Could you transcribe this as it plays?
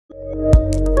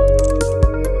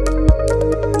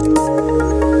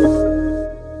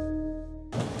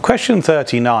Question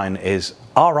 39 is,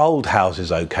 are old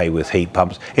houses okay with heat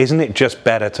pumps? Isn't it just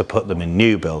better to put them in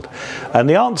new build? And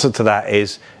the answer to that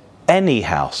is, any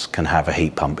house can have a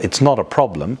heat pump. It's not a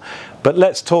problem, but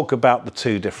let's talk about the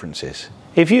two differences.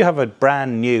 If you have a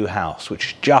brand new house which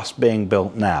is just being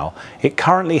built now, it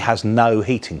currently has no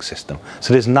heating system.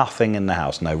 So there's nothing in the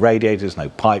house, no radiators, no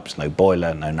pipes, no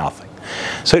boiler, no nothing.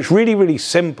 So it's really, really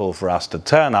simple for us to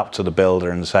turn up to the builder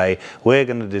and say, we're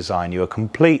going to design you a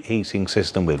complete heating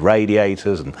system with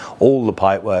radiators and all the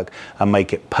pipe work and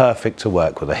make it perfect to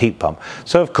work with a heat pump.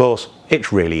 So of course,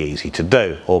 it's really easy to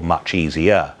do, or much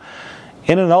easier.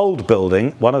 In an old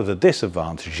building, one of the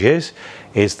disadvantages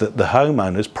is that the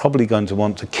homeowner is probably going to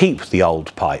want to keep the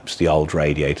old pipes, the old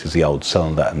radiators, the old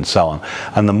cylinder and so on.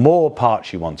 And the more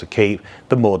parts you want to keep,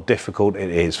 the more difficult it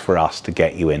is for us to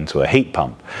get you into a heat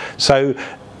pump. So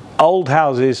old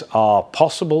houses are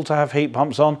possible to have heat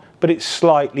pumps on, but it's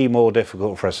slightly more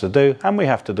difficult for us to do, and we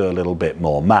have to do a little bit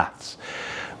more maths.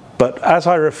 But as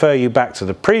I refer you back to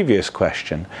the previous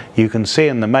question, you can see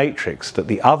in the matrix that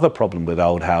the other problem with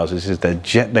old houses is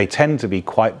they tend to be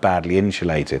quite badly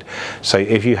insulated. So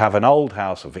if you have an old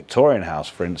house, a Victorian house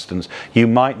for instance, you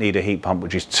might need a heat pump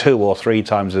which is 2 or 3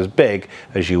 times as big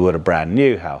as you would a brand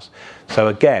new house. So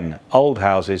again, old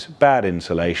houses, bad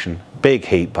insulation, big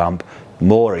heat pump,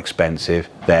 more expensive,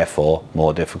 therefore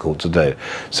more difficult to do.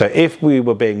 So if we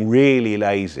were being really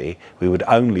lazy, we would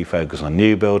only focus on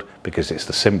new build because it's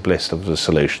the simplest of the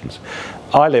solutions.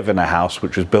 I live in a house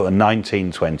which was built in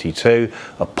 1922,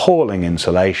 appalling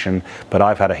insulation, but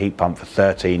I've had a heat pump for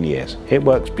 13 years. It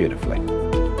works beautifully.